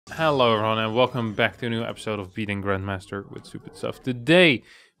Hello everyone and welcome back to a new episode of Beating Grandmaster with Stupid Stuff. Today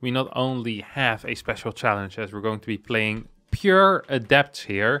we not only have a special challenge as we're going to be playing pure adepts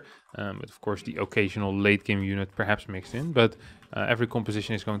here, with of course the occasional late game unit perhaps mixed in, but every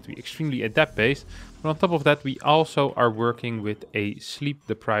composition is going to be extremely adept based. But on top of that we also are working with a sleep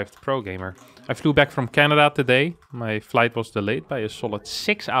deprived pro gamer. I flew back from Canada today. My flight was delayed by a solid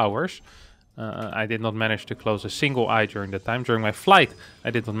 6 hours. I did not manage to close a single eye during that time. During my flight, I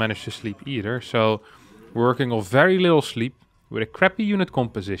did not manage to sleep either. So we're working off very little sleep with a crappy unit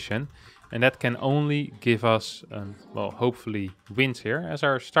composition. And that can only give us, well, hopefully wins here. As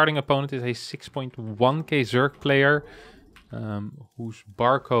our starting opponent is a 6.1k Zerg player whose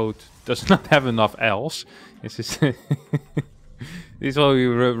barcode does not have enough else. This is, this is what we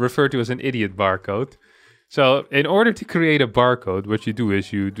refer to as an idiot barcode. So in order to create a barcode, what you do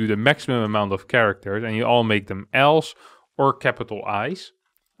is you do the maximum amount of characters and you all make them L's or capital I's.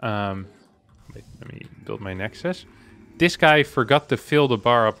 Wait, let me build my nexus. This guy forgot to fill the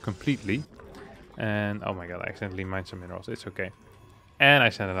bar up completely. And oh my god, I accidentally mined some minerals. It's okay. And I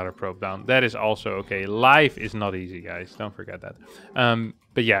sent another probe down. That is also okay. Life is not easy, guys. Don't forget that.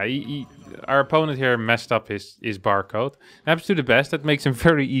 But yeah, our opponent here messed up his barcode. Happens to the best. That makes him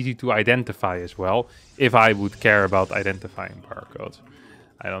very easy to identify as well. If I would care about identifying barcodes.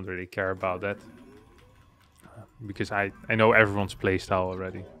 I don't really care about that. Because I know everyone's playstyle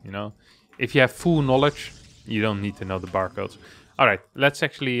already, you know. If you have full knowledge, you don't need to know the barcodes. Alright, let's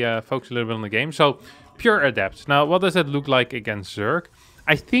actually focus a little bit on the game. So, pure adepts. Now, what does that look like against Zerg?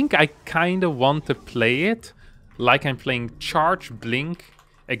 I think I kind of want to play it like I'm playing Charge Blink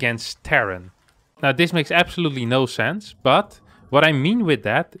against Terran. Now, this makes absolutely no sense, but what I mean with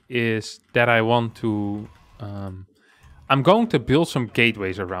that is that I want to... I'm going to build some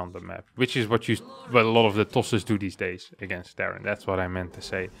gateways around the map, which is what a lot of the tosses do these days against Terran. That's what I meant to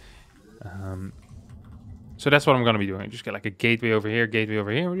say. So that's what I'm going to be doing. Just get like a gateway over here, gateway over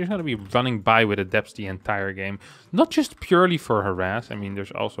here. We're just going to be running by with adepts the entire game. Not just purely for harass. I mean,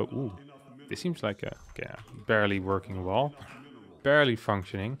 there's also... Ooh, this seems like a barely working wall. Barely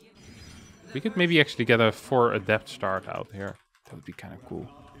functioning. We could maybe actually get a 4 adept start out here. That would be kind of cool.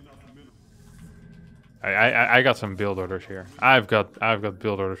 I got some build orders here. I've got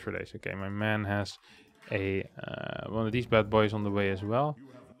build orders for days. Okay, my man has a one of these bad boys on the way as well.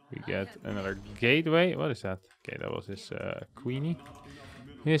 We get another gateway. What is that? Okay, that was his queenie.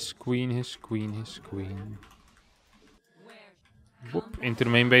 His queen, his queen, his queen. Whoop, into the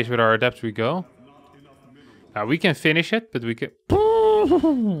main base with our adepts we go. Now we can finish it, but we can...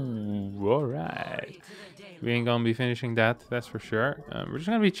 Alright. We ain't gonna be finishing that, that's for sure. We're just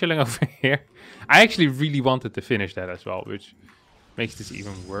gonna be chilling over here. I actually really wanted to finish that as well, which makes this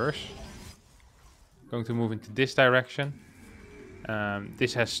even worse. Going to move into this direction.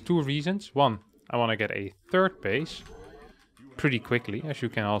 This has 2 reasons. One, I want to get a 3rd base pretty quickly, as you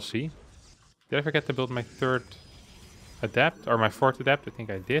can all see. Did I forget to build my 3rd adept, or my 4th adept? I think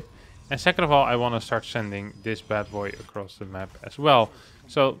I did. And second of all, I want to start sending this bad boy across the map as well.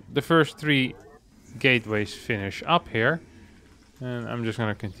 So the first 3 gateways finish up here. And I'm just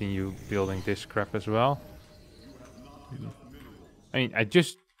going to continue building this crap as well. I mean,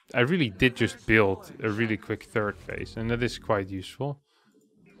 I really did just build a really quick 3rd phase, and that is quite useful.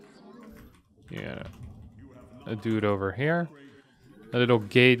 Yeah, a dude over here, a little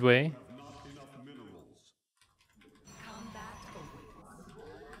gateway.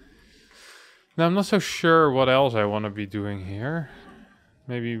 Now I'm not so sure what else I want to be doing here.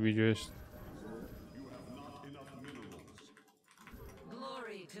 Maybe we just...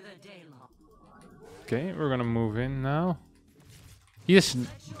 Okay, we're gonna move in now. He's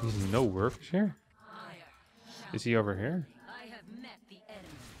no workers here. Is he over here?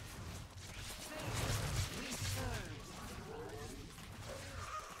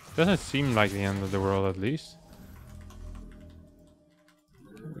 Doesn't seem like the end of the world, at least.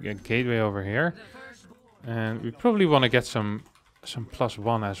 We get gateway over here, and we probably want to get some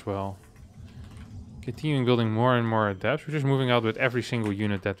 +1 as well. Continuing building more and more adepts. We're just moving out with every single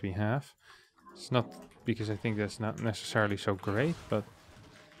unit that we have. It's not because I think that's not necessarily so great, but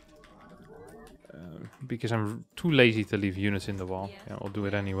because I'm too lazy to leave units in the wall. Yeah, I'll do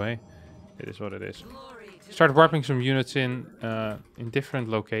it anyway. It is what it is. Start warping some units in different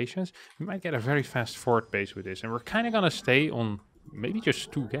locations. We might get a very fast 4th base with this, and we're kind of gonna stay on maybe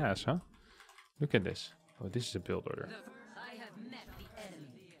just 2 gas, huh? Look at this. Oh, this is a build order.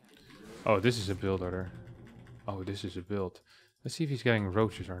 Oh, this is a build order. Oh, this is a build. Let's see if he's getting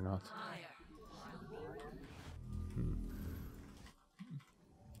roaches or not.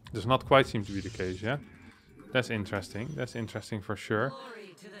 Does not quite seem to be the case, yeah? That's interesting. That's interesting for sure.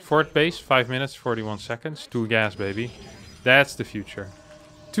 Fort base, 5 minutes, 41 seconds. 2 gas, baby. That's the future.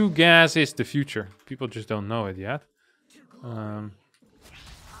 2 gas is the future. People just don't know it yet. Ho,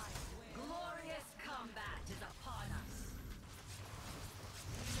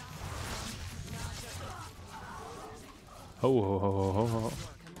 ho, ho, ho, ho, ho.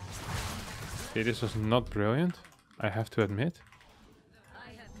 Okay, this was not brilliant, I have to admit.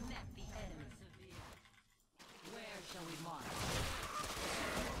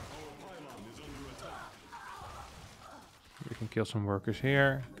 We can kill some workers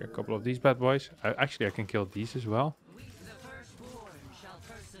here. Get a couple of these bad boys. Actually, I can kill these as well.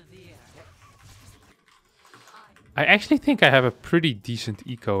 I actually think I have a pretty decent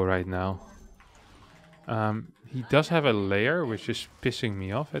eco right now. He does have a layer, which is pissing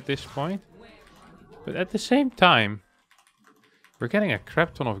me off at this point. But at the same time, we're getting a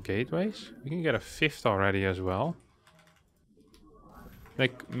crap ton of gateways. We can get a 5th already as well.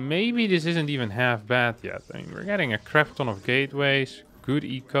 Like, maybe this isn't even half bad yet. I mean, we're getting a crap ton of gateways, good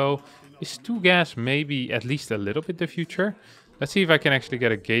eco. Is 2 gas maybe at least a little bit the future? Let's see if I can actually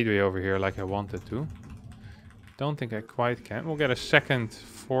get a gateway over here like I wanted to. Don't think I quite can. We'll get a 2nd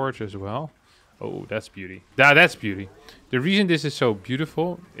forge as well. Oh, that's beauty. That's beauty. The reason this is so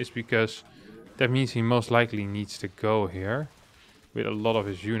beautiful is because that means he most likely needs to go here with a lot of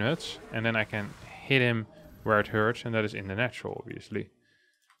his units. And then I can hit him where it hurts, and that is in the natural, obviously.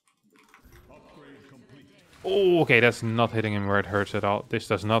 Oh, okay, that's not hitting him where it hurts at all. This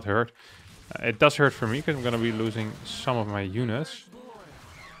does not hurt. It does hurt for me because I'm going to be losing some of my units,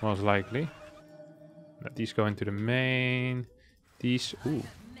 most likely. Let these go into the main. These, ooh.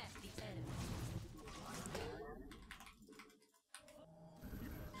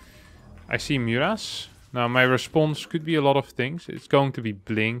 I see Muras. Now my response could be a lot of things. It's going to be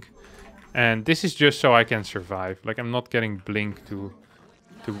Blink. And this is just so I can survive. Like, I'm not getting Blink to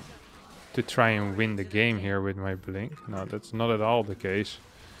try and win the game here with my Blink. No, that's not at all the case.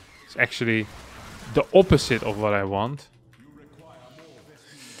 It's actually the opposite of what I want.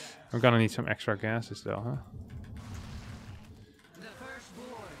 I'm gonna need some extra gases though, huh?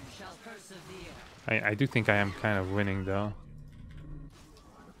 I do think I am kind of winning though.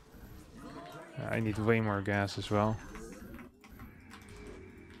 I need way more gas as well.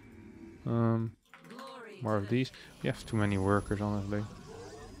 More of these. We have too many workers, honestly.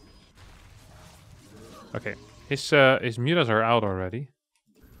 Okay, his mutas are out already.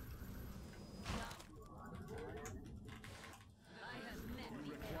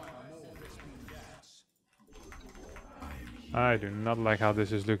 I do not like how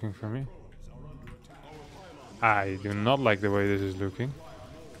this is looking for me. I do not like the way this is looking.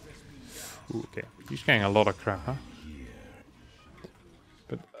 Ooh, okay, he's getting a lot of crap, huh?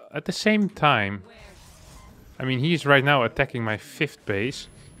 But at the same time, I mean, he's right now attacking my 5th base.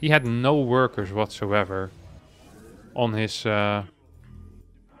 He had no workers whatsoever on his... Ooh,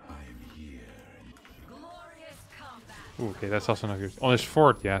 okay, that's also not good. On his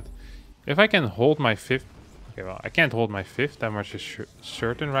 4th yet. If I can hold my 5th... Okay, well, I can't hold my 5th. That much is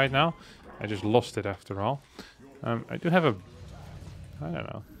certain right now. I just lost it after all. I do have a... I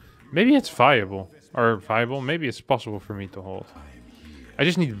don't know. Maybe it's viable. Or viable. Maybe it's possible for me to hold. I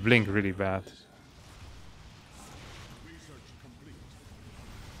just need Blink really bad.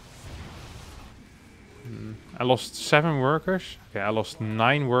 I lost 7 workers. Okay, I lost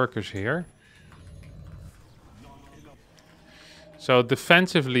 9 workers here. So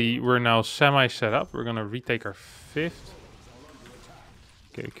defensively, we're now semi-set up. We're gonna retake our 5th.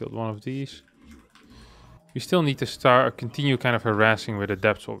 Okay, killed one of these. We still need to continue kind of harassing with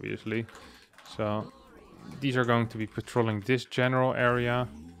adepts, obviously. So these are going to be patrolling this general area.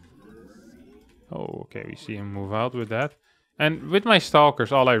 Oh, okay, we see him move out with that. And with my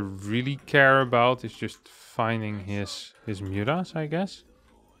stalkers, all I really care about is just finding his mutas, I guess.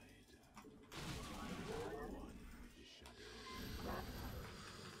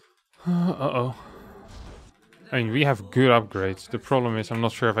 Uh-oh. I mean, we have good upgrades. The problem is I'm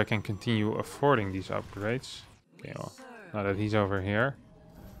not sure if I can continue affording these upgrades. Okay, well, now that he's over here.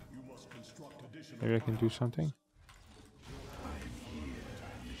 Maybe I can do something.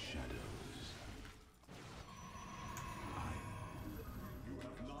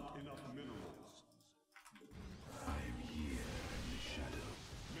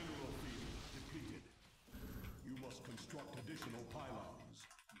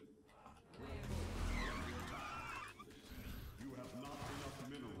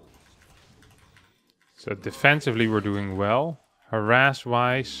 So defensively we're doing well.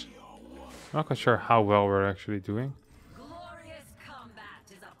 Harass-wise, not quite sure how well we're actually doing. Glorious combat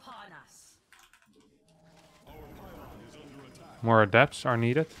is upon us. More adepts are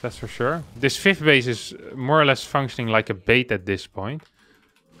needed, that's for sure. This 5th base is more or less functioning like a bait at this point.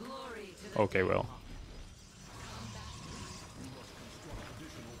 Okay, well.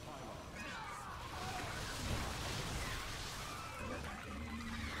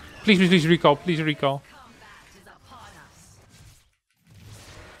 Please, please, please recall, please recall.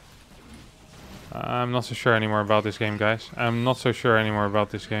 I'm not so sure anymore about this game, guys. I'm not so sure anymore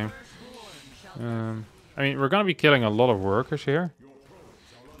about this game. I mean, we're gonna be killing a lot of workers here.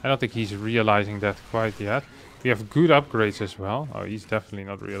 I don't think he's realizing that quite yet. We have good upgrades as well. Oh, he's definitely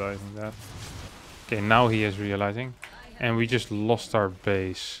not realizing that. Okay, now he is realizing. And we just lost our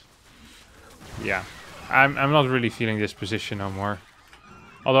base. Yeah, I'm not really feeling this position no more.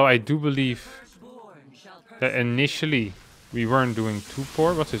 Although I do believe that initially we weren't doing too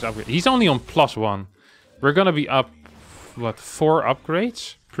poor. What's his upgrade? He's only on +1. We're gonna be up, what, 4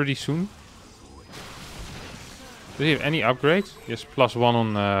 upgrades pretty soon. Does he have any upgrades? Yes, +1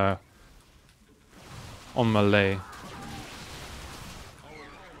 on melee.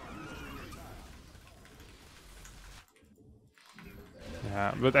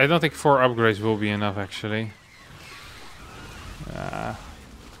 Yeah, but I don't think 4 upgrades will be enough actually.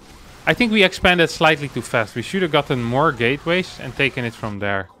 I think we expanded slightly too fast. We should have gotten more gateways and taken it from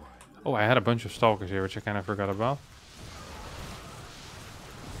there. Oh, I had a bunch of stalkers here, which I kind of forgot about.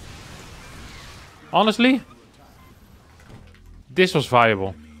 Honestly, this was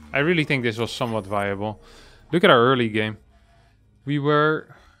viable. I really think this was somewhat viable. Look at our early game. We were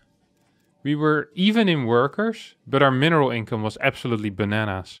even in workers, but our mineral income was absolutely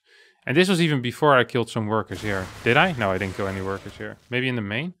bananas. And this was even before I killed some workers here. Did I? No, I didn't kill any workers here. Maybe in the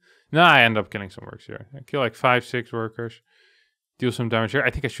main? No, I ended up killing some workers here. I kill like 5, 6 workers. Deal some damage here. I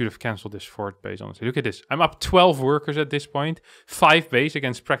think I should have cancelled this 4th base, honestly. Look at this. I'm up 12 workers at this point. 5 base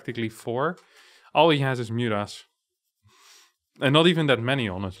against practically 4. All he has is mutas. And not even that many,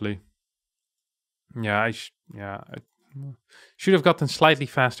 honestly. Yeah, I should have gotten slightly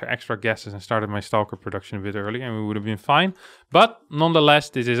faster extra guesses and started my Stalker production a bit earlier and we would have been fine. But nonetheless,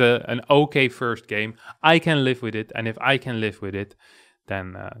 this is an okay first game. I can live with it. And if I can live with it,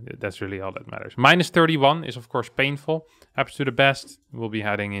 then that's really all that matters. -31 is of course painful. Happens to the best. We'll be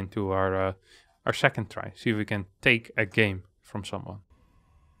heading into our second try. See if we can take a game from someone.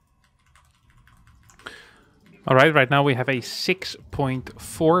 Alright, right now we have a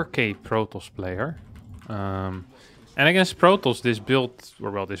 6.4k Protoss player. And against Protoss,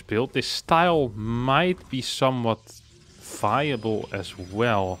 this style might be somewhat viable as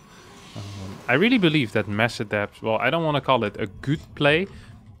well. I really believe that mass adepts, well, I don't want to call it a good play,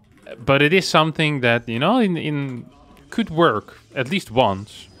 but it is something that, you know, could work at least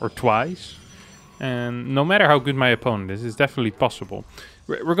once or twice. And no matter how good my opponent is, it's definitely possible.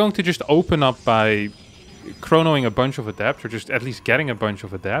 We're going to just open up by chronoing a bunch of adepts, or just at least getting a bunch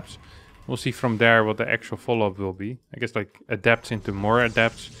of adepts. We'll see from there what the actual follow-up will be. I guess like adepts into more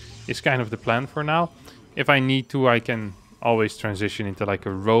adepts is kind of the plan for now. If I need to, I can always transition into like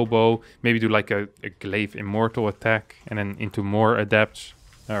a robo, maybe do like a glaive immortal attack and then into more adepts.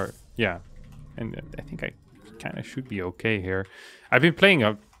 Or yeah, and I think I kind of should be okay here. I've been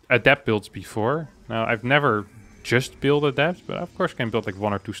playing adept builds before. Now I've never just built adepts, but of course I can build like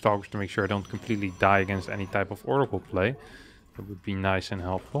 1 or 2 stalkers to make sure I don't completely die against any type of oracle play. That would be nice and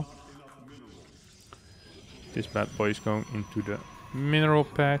helpful. This bad boy is going into the mineral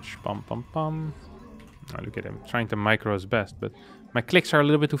patch. Pum pum pum. Oh, look at him trying to micro his best, but my clicks are a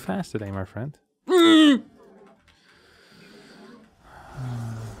little bit too fast today, my friend. Oh,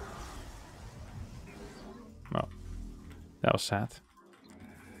 that was sad.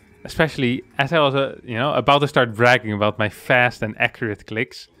 Especially as I was, about to start bragging about my fast and accurate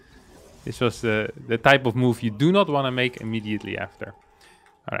clicks. This was the type of move you do not want to make immediately after.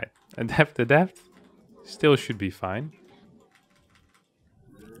 All right, adept. Still should be fine.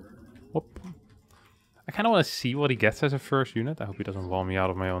 Whoop. I kind of want to see what he gets as a first unit. I hope he doesn't wall me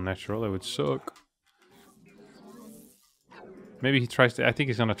out of my own natural. That would suck. Maybe he tries to... I think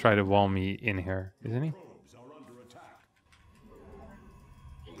he's going to try to wall me in here, isn't he?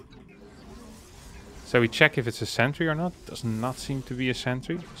 So we check if it's a sentry or not. Does not seem to be a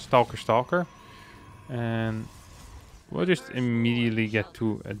sentry. Stalker. And we'll just immediately get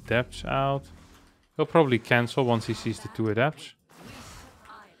 2 adepts out. He'll probably cancel once he sees the 2 adepts.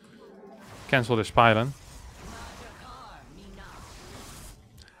 Cancel this pylon.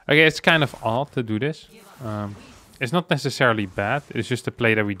 Okay, it's kind of odd to do this. It's not necessarily bad. It's just a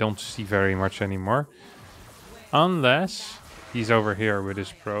play that we don't see very much anymore. Unless he's over here with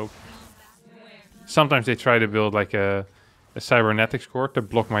his probe. Sometimes they try to build like a cybernetics core to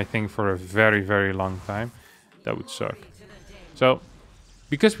block my thing for a very, very long time. That would suck. So,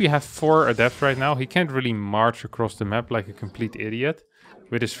 because we have 4 adepts right now, he can't really march across the map like a complete idiot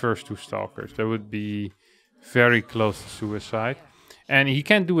with his first 2 stalkers. That would be very close to suicide. And he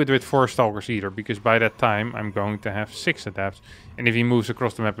can't do it with 4 stalkers either, because by that time I'm going to have 6 adepts. And if he moves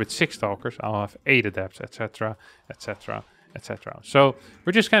across the map with 6 stalkers, I'll have 8 adepts, etc, etc, etc. So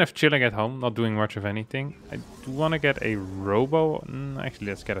we're just kind of chilling at home, not doing much of anything. I do want to get a Robo. Actually,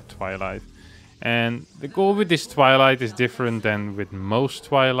 let's get a Twilight. And the goal with this Twilight is different than with most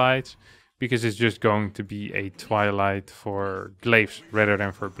Twilights, because it's just going to be a Twilight for glaives rather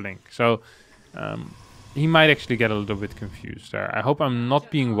than for blink. So he might actually get a little bit confused there. I hope I'm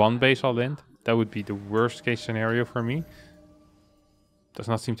not being 1 base all in. That would be the worst case scenario for me. Does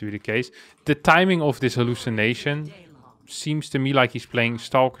not seem to be the case. The timing of this hallucination seems to me like he's playing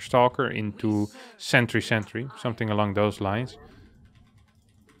Stalker Stalker into Sentry Sentry, something along those lines.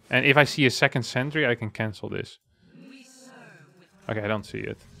 And if I see a second Sentry, I can cancel this. Okay, I don't see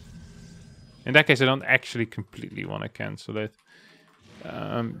it. In that case, I don't actually completely want to cancel it.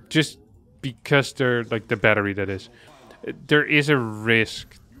 Just because they're like the battery, that is. There is a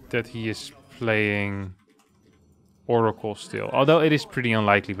risk that he is playing Oracle still, although it is pretty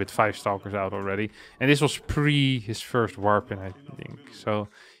unlikely with 5 stalkers out already. And this was pre his first warp in, I think. So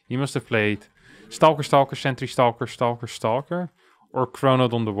he must have played Stalker Stalker, Sentry Stalker, Stalker Stalker, or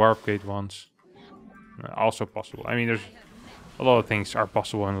Chronoed on the warp gate once. Also possible. I mean, there's a lot of things are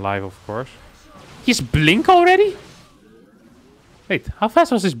possible in live, of course. He's blink already? Wait, how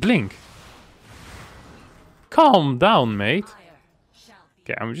fast was his blink? Calm down, mate.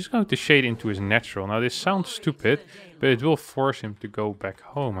 Okay, I'm just going to shade into his natural. Now, this sounds stupid, but it will force him to go back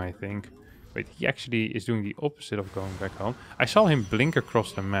home, I think. Wait, he actually is doing the opposite of going back home. I saw him blink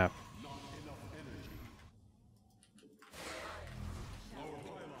across the map.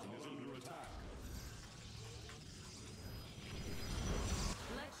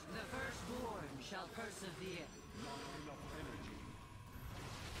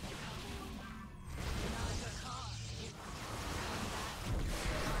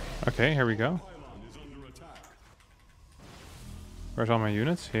 Okay, here we go. Where's all my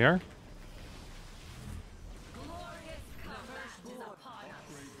units? Here.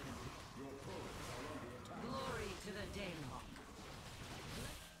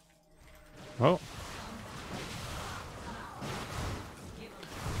 Oh.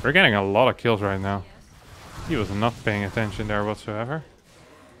 We're getting a lot of kills right now. He was not paying attention there whatsoever.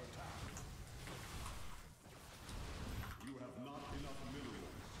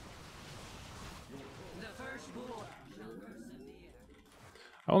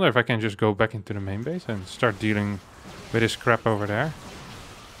 I wonder if I can just go back into the main base and start dealing with his crap over there.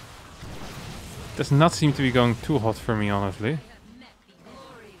 Does not seem to be going too hot for me, honestly.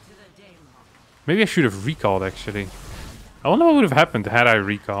 Maybe I should have recalled, actually. I wonder what would have happened had I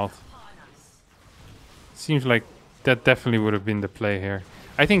recalled. Seems like that definitely would have been the play here.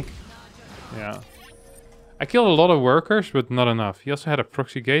 I think, yeah. I killed a lot of workers, but not enough. He also had a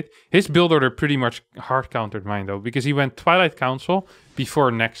proxy gate. His build order pretty much hard countered mine, though, because he went Twilight Council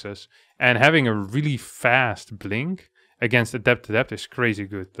before Nexus. And having a really fast blink against Adept is crazy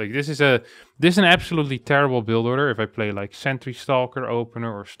good. Like, this is an absolutely terrible build order if I play like Sentry Stalker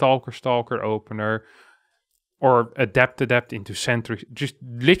opener or Stalker Stalker opener, or Adept into Sentry. Just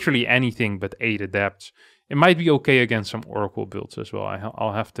literally anything but 8 Adepts. It might be okay against some Oracle builds as well.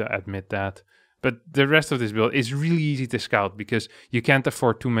 I'll have to admit that. But the rest of this build is really easy to scout because you can't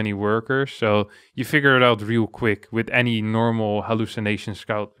afford too many workers. So you figure it out real quick with any normal hallucination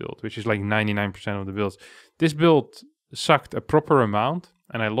scout build, which is like 99% of the builds. This build sucked a proper amount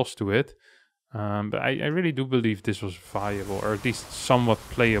and I lost to it. But I really do believe this was viable, or at least somewhat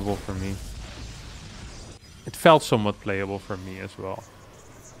playable for me. It felt somewhat playable for me as well.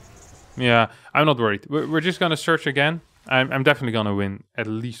 Yeah, I'm not worried. We're just going to search again. I'm definitely going to win at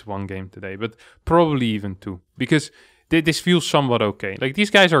least 1 game today, but probably even 2, because this feels somewhat okay. Like, these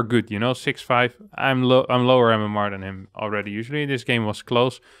guys are good, you know, 6-5. I'm lower MMR than him already. Usually this game was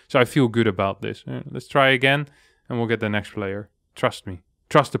close, so I feel good about this. Let's try again, and we'll get the next player. Trust me.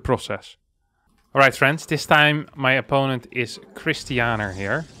 Trust the process. All right, friends. This time my opponent is Christianer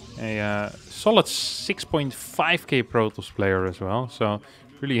here, a solid 6.5k Pro Toss player as well. So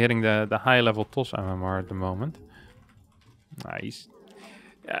really hitting the high-level Toss MMR at the moment. Nice.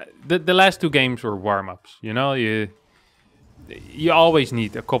 The last 2 games were warm-ups. You know, you always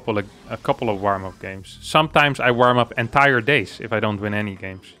need a couple of warm-up games. Sometimes I warm up entire days if I don't win any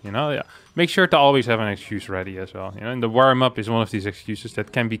games. You know, yeah. Make sure to always have an excuse ready as well. You know, and the warm-up is one of these excuses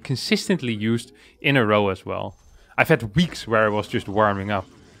that can be consistently used in a row as well. I've had weeks where I was just warming up.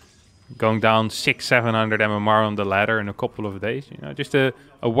 going down 600-700 MMR on the ladder in a couple of days. You know, just a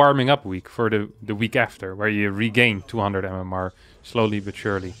warming up week for the week after, where you regain 200 MMR slowly but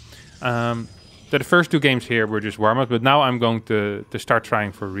surely. So the first 2 games here were just warm up, but now I'm going to start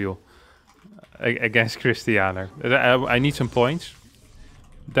trying for real against Christianer. I need some points.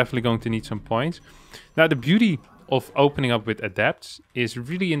 Definitely going to need some points. Now the beauty of opening up with adepts is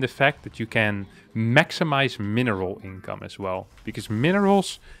really in the fact that you can maximize mineral income as well, because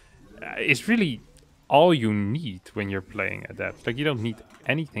minerals is really all you need when you're playing adepts. Like, you don't need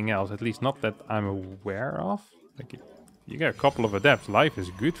anything else, at least not that I'm aware of. Like, you get a couple of adepts, life is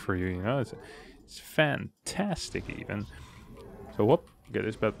good for you, you know. It's fantastic even. So whoop, get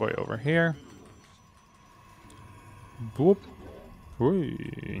this bad boy over here. Boop.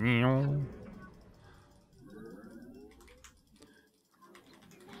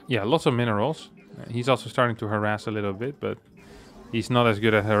 Yeah, lots of minerals. He's also starting to harass a little bit, but he's not as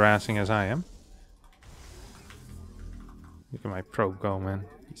good at harassing as I am. Look at my probe go, man.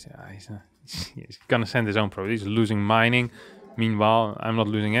 He's gonna send his own probe. He's losing mining. Meanwhile, I'm not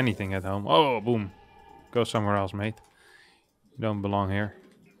losing anything at home. Oh, boom. Go somewhere else, mate. You don't belong here.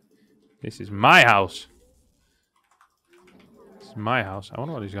 This is my house. This is my house. I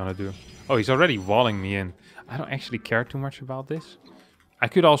wonder what he's gonna do. Oh, he's already walling me in. I don't actually care too much about this. I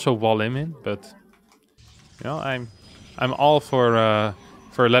could also wall him in, but you know, I'm all for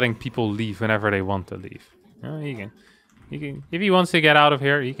letting people leave whenever they want to leave. You know, he can, if he wants to get out of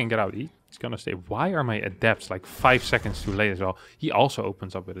here, he can get out. He's gonna stay. Why are my adepts like 5 seconds too late as well? He also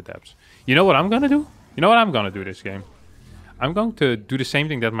opens up with adepts. You know what I'm gonna do? You know what I'm gonna do this game? I'm going to do the same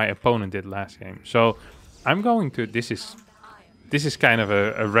thing that my opponent did last game. So I'm going to. This is kind of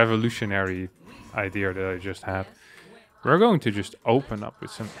a revolutionary idea that I just had. We're going to just open up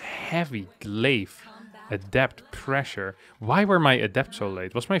with some heavy glaive adept pressure. Why were my adepts so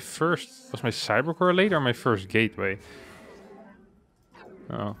late? Was my cybercore late or my first gateway?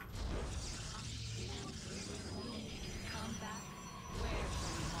 Oh.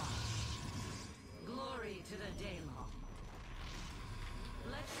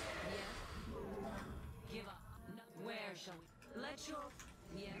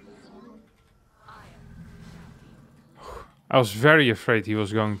 I was very afraid he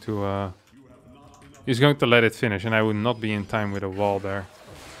was going to let it finish, and I would not be in time with a wall there.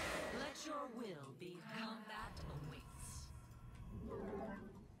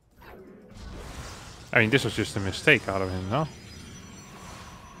 I mean, this was just a mistake out of him, no?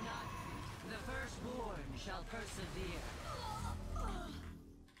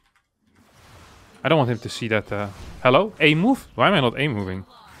 I don't want him to see that. Hello? A move? Why am I not A moving?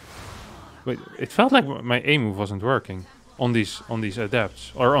 Wait, it felt like my A move wasn't working on these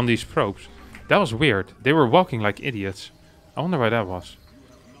adepts or on these probes. That was weird. They were walking like idiots. I wonder why that was.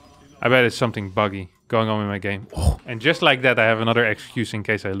 I bet it's something buggy going on in my game. Oh, and just like that, I have another excuse in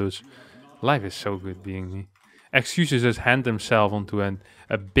case I lose. Life is so good being me. Excuses just hand themselves onto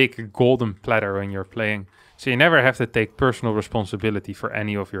a big golden platter when you're playing. So you never have to take personal responsibility for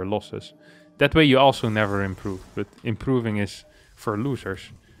any of your losses. That way you also never improve. But improving is for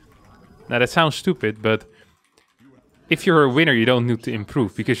losers. Now that sounds stupid, but if you're a winner, you don't need to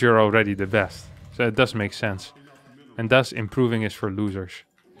improve because you're already the best. So it does make sense. And thus, improving is for losers.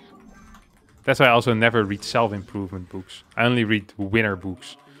 That's why I also never read self-improvement books. I only read winner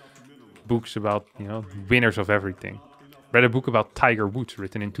books. Books about, you know, winners of everything. Read a book about Tiger Woods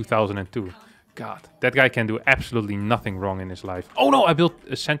written in 2002. God, that guy can do absolutely nothing wrong in his life. Oh no, I built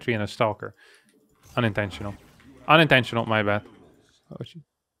a sentry and a stalker. Unintentional. Unintentional, my bad. Oh, shit.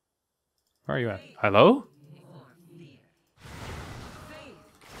 Where are you at? Hello?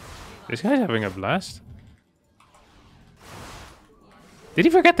 This guy's having a blast. Did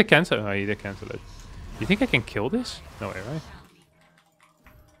he forget to cancel? Oh, he did cancel it. You think I can kill this? No way, right?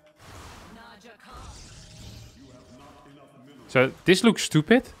 So this looks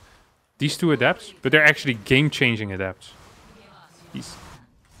stupid, these two adepts, but they're actually game-changing adepts.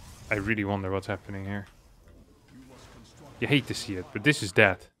 I really wonder what's happening here. You hate to see it, but this is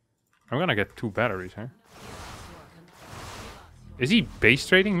dead. I'm gonna get 2 batteries, huh? Is he base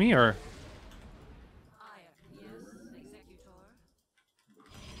trading me or?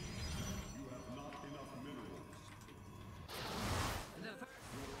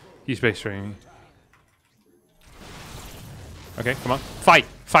 He's base trading me. Okay, come on. Fight!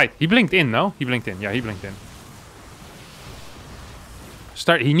 Fight! He blinked in, no? He blinked in. Yeah, he blinked in.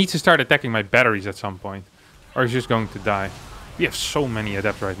 He needs to start attacking my batteries at some point. Or he's just going to die. We have so many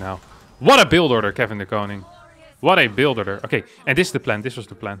adepts right now. What a build order, Kevin de Koning. What a build order. Okay, and this is the plan. This was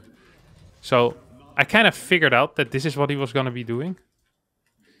the plan. So, I kind of figured out that this is what he was going to be doing.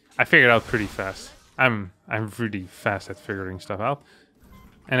 I figured out pretty fast. I'm really fast at figuring stuff out.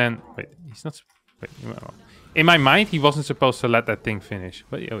 And then wait, he's not. Wait, well, in my mind, he wasn't supposed to let that thing finish,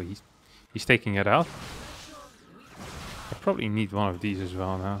 but oh, he's taking it out. I probably need one of these as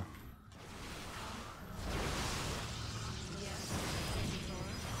well now.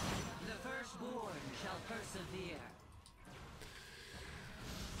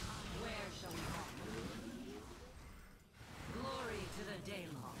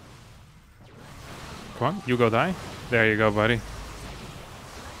 Come on, you go die. There you go, buddy.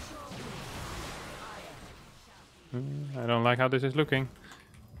 I don't like how this is looking.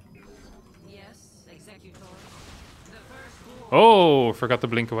 Oh, forgot to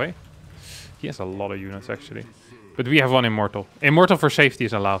blink away. He has a lot of units, actually. But we have one Immortal. Immortal for safety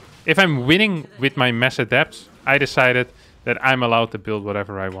is allowed. If I'm winning with my mass adepts, I decided that I'm allowed to build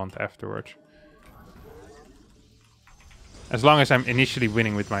whatever I want afterwards. As long as I'm initially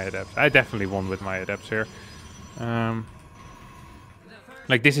winning with my adepts. I definitely won with my adepts here.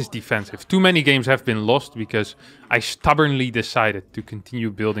 Like, this is defensive. Too many games have been lost because I stubbornly decided to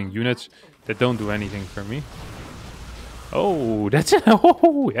continue building units that don't do anything for me. Oh, that's...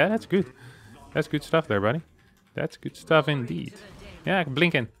 Oh, yeah, that's good. That's good stuff there, buddy. That's good stuff indeed. Yeah,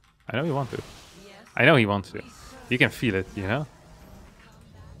 blink in. I know you want to. I know he wants to. You can feel it, you know?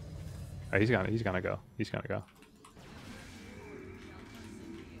 Oh, he's gonna go. He's gonna go.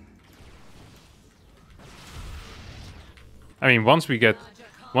 I mean, once we get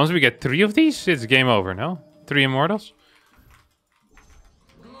 3 of these, it's game over, no? 3 Immortals?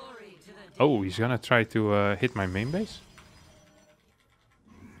 Oh, he's gonna try to hit my main base?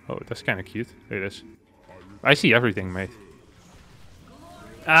 Oh, that's kind of cute. Look at this. I see everything, mate.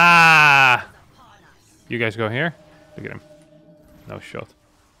 Ah! You guys go here. Look at him. No shot.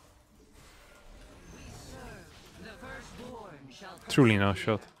 Truly no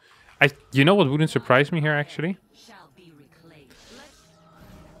shot. You know what wouldn't surprise me here, actually?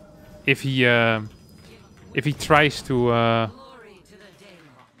 If he tries to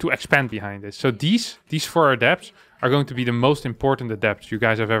expand behind this. So these 4 adepts are going to be the most important adepts you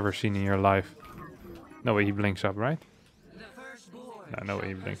guys have ever seen in your life. No way he blinks up, right? No way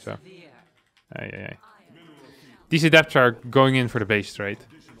he blinks up. Aye. These adepts are going in for the base trade.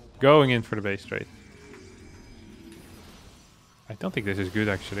 Going in for the base trade. I don't think this is good,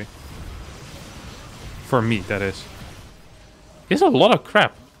 actually. For me, that is. There's a lot of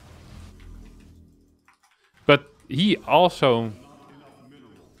crap. But he also...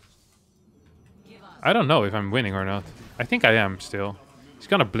 I don't know if I'm winning or not. I think I am still. He's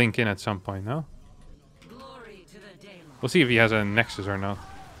gonna blink in at some point, no? We'll see if he has a Nexus or not.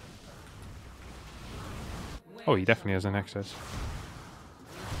 Oh, he definitely has a Nexus.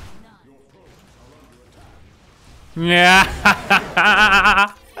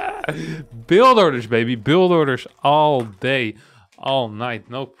 Yeah! Build orders, baby. Build orders all day. All night.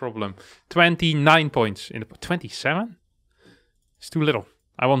 No problem. 29 points. In the 27? It's too little.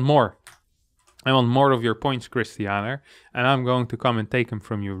 I want more. I want more of your points, Christianer. And I'm going to come and take them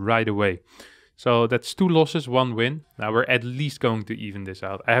from you right away. So that's 2 losses, 1 win. Now we're at least going to even this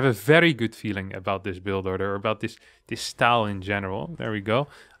out. I have a very good feeling about this build order, or about this style in general. There we go.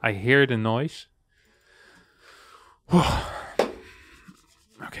 I hear the noise. Okay,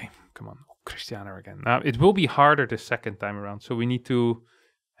 come on. Oh, Christianer again. Now it will be harder the second time around, so we need to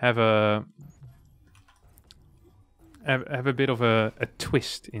have a bit of a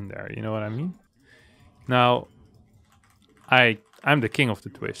twist in there. You know what I mean? Now, I'm the king of the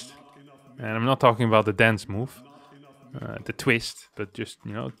twist. And I'm not talking about the dance move, the twist, but just,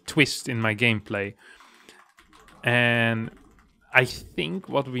 you know, twist in my gameplay. And I think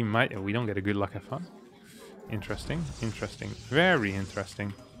what we might... Oh, we don't get a good luck have fun. Interesting, interesting, very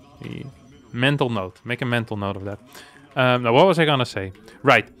interesting. Mental note, make a mental note of that. Now, what was I gonna say?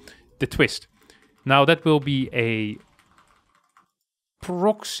 Right, the twist. Now, that will be a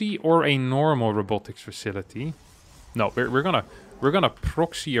proxy or a normal robotics facility. No, we're gonna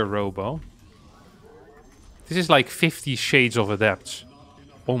proxy a robo. This is like 50 Shades of Adepts.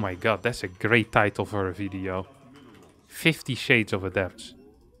 Oh my god, that's a great title for a video. 50 Shades of Adepts.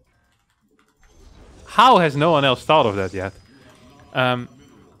 How has no one else thought of that yet? And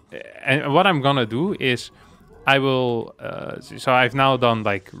what I'm gonna do is I will... so I've now done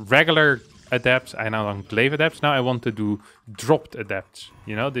like regular adepts. I now done glaive adepts. Now I want to do dropped adepts.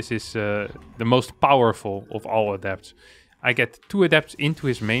 You know, this is the most powerful of all adepts. I get 2 adepts into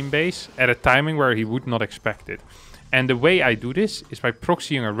his main base at a timing where he would not expect it. And the way I do this is by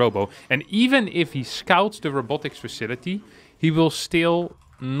proxying a robo. And even if he scouts the robotics facility, he will still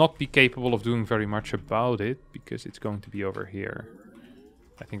not be capable of doing very much about it, because it's going to be over here.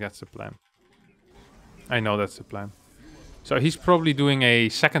 I think that's the plan. I know that's the plan. So he's probably doing a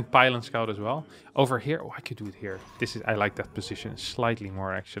second pylon scout as well. Over here, oh, I could do it here. I like that position slightly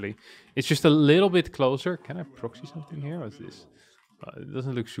more, actually. It's just a little bit closer. Can I proxy something here? What's this? It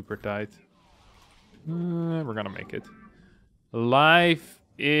doesn't look super tight. We're gonna make it. Life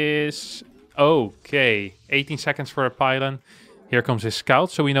is okay. 18 seconds for a pylon. Here comes his scout,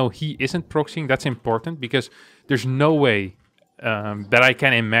 so we know he isn't proxying. That's important, because there's no way that I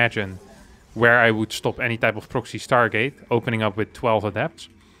can imagine where I would stop any type of proxy Stargate, opening up with 12 adepts.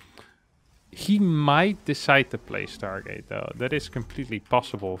 He might decide to play Stargate, though. That is completely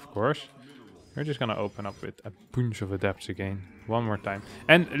possible, of course. We're just gonna open up with a bunch of adepts again. One more time.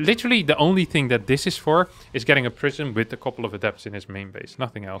 And literally the only thing that this is for is getting a prism with a couple of adepts in his main base.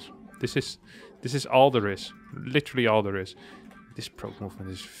 Nothing else. This is all there is. Literally all there is. This probe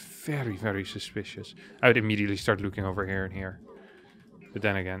movement is very, very suspicious. I would immediately start looking over here and here. But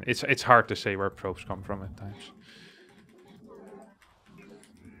then again, it's hard to say where probes come from at times.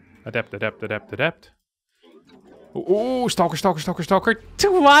 Adept, adept, adept, adept. Oh, stalker, stalker, stalker, stalker.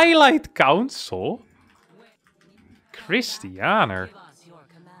 Twilight Council? Christianer.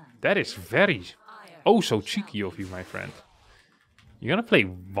 That is very... oh, so cheeky of you, my friend. You're gonna play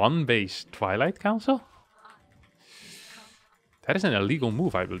one base Twilight Council? That is an illegal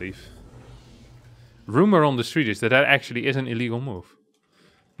move, I believe. Rumor on the street is that actually is an illegal move.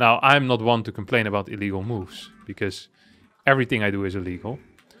 Now, I'm not one to complain about illegal moves, because everything I do is illegal.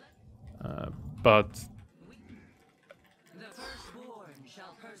 But...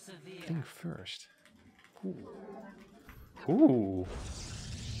 think first. Ooh.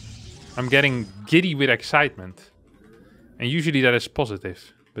 I'm getting giddy with excitement. And usually that is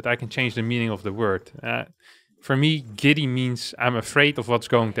positive, but I can change the meaning of the word. For me, giddy means I'm afraid of what's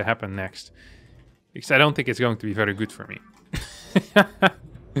going to happen next. Because I don't think it's going to be very good for me.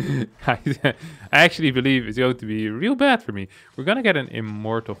 I actually believe it's going to be real bad for me. We're gonna get an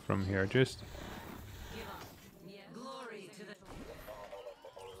immortal from here, just...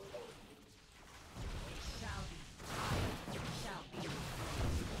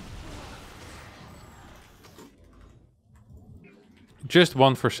 just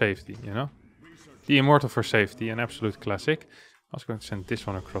one for safety, you know? The immortal for safety, an absolute classic. I was going to send this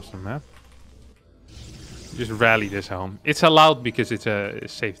one across the map. Just rally this home. It's allowed because it's a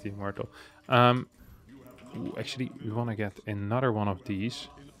safety immortal. Ooh, actually, we want to get another one of these.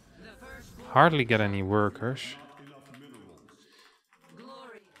 Hardly get any workers.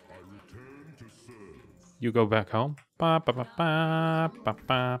 You go back home. Ba, ba, ba, ba, ba,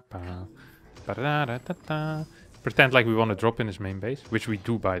 ba, ba. Ba, da, da, da, da. Pretend like we want to drop in his main base, which we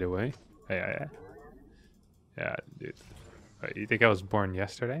do, by the way. Yeah, dude. You think I was born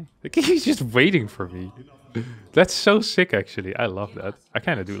yesterday? Like, he's just waiting for me. That's so sick, actually. I love that. I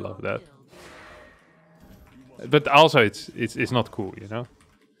kind of do love that. But also, it's not cool, you know?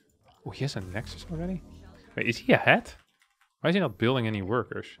 Oh, he has a Nexus already? Wait, is he ahead? Why is he not building any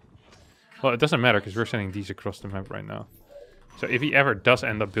workers? Well, it doesn't matter, because we're sending these across the map right now. So if he ever does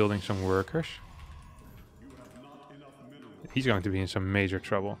end up building some workers... he's going to be in some major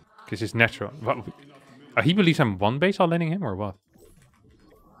trouble. Because it's natural. What, he believes I'm one base all letting him, or what?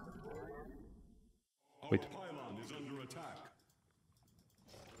 Wait.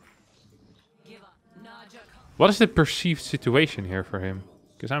 What is the perceived situation here for him?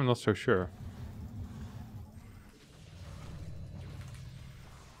 Because I'm not so sure.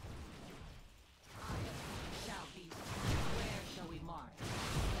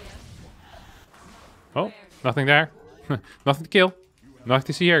 Oh, nothing there. Nothing to kill. Nothing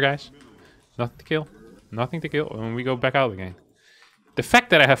to see here, guys. Nothing to kill. Nothing to kill. And we go back out again. The fact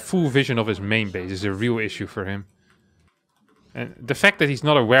that I have full vision of his main base is a real issue for him. And the fact that he's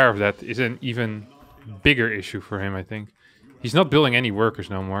not aware of that is an even bigger issue for him, I think. He's not building any workers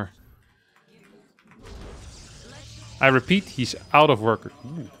no more. I repeat, he's out of workers.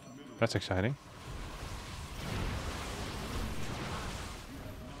 Ooh, that's exciting.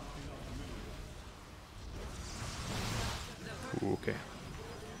 Ooh, okay.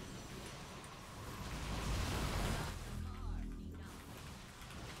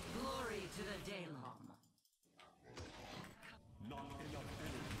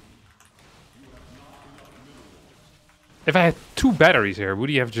 If I had 2 batteries here,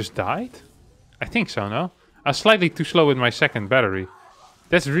 would he have just died? I think so, no? I was slightly too slow with my second battery.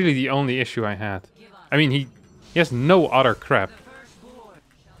 That's really the only issue I had. I mean, he has no other crap.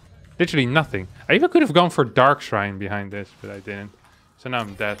 Literally nothing. I even could have gone for Dark Shrine behind this, but I didn't. So now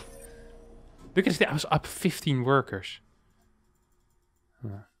I'm dead. Look at this, I was up 15 workers.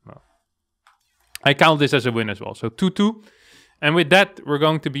 Well, I count this as a win as well. So 2-2. And with that, we're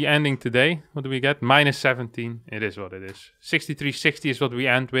going to be ending today. What do we get? Minus 17. It is what it is. 63-60 is what we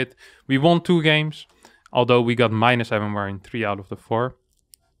end with. We won 2 games, although we got minus 7 in 3 out of the 4.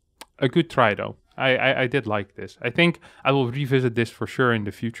 A good try, though. I did like this. I think I will revisit this for sure in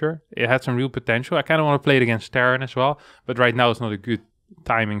the future. It had some real potential. I kind of want to play it against Terran as well, but right now it's not a good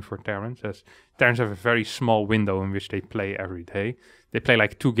timing for Terrans, as Terrans have a very small window in which they play every day. They play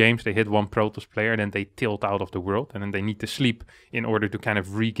like 2 games, they hit 1 Protoss player, and then they tilt out of the world, and then they need to sleep in order to kind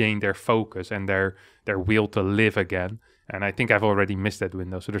of regain their focus and their will to live again. And I think I've already missed that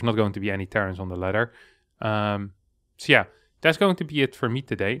window, so there's not going to be any Terrans on the ladder. So yeah, that's going to be it for me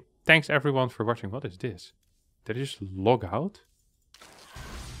today. Thanks everyone for watching. What is this? Did I just log out?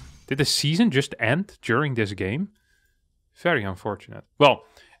 Did the season just end during this game? Very unfortunate. Well,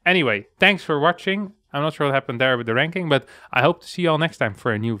 anyway, thanks for watching. I'm not sure what happened there with the ranking, but I hope to see you all next time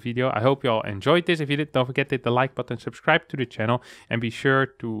for a new video. I hope you all enjoyed this. If you did, don't forget to hit the like button, subscribe to the channel, and be sure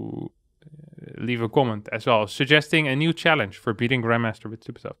to leave a comment as well, suggesting a new challenge for beating Grandmaster with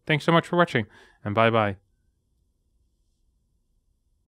Supersoft. Thanks so much for watching, and bye-bye.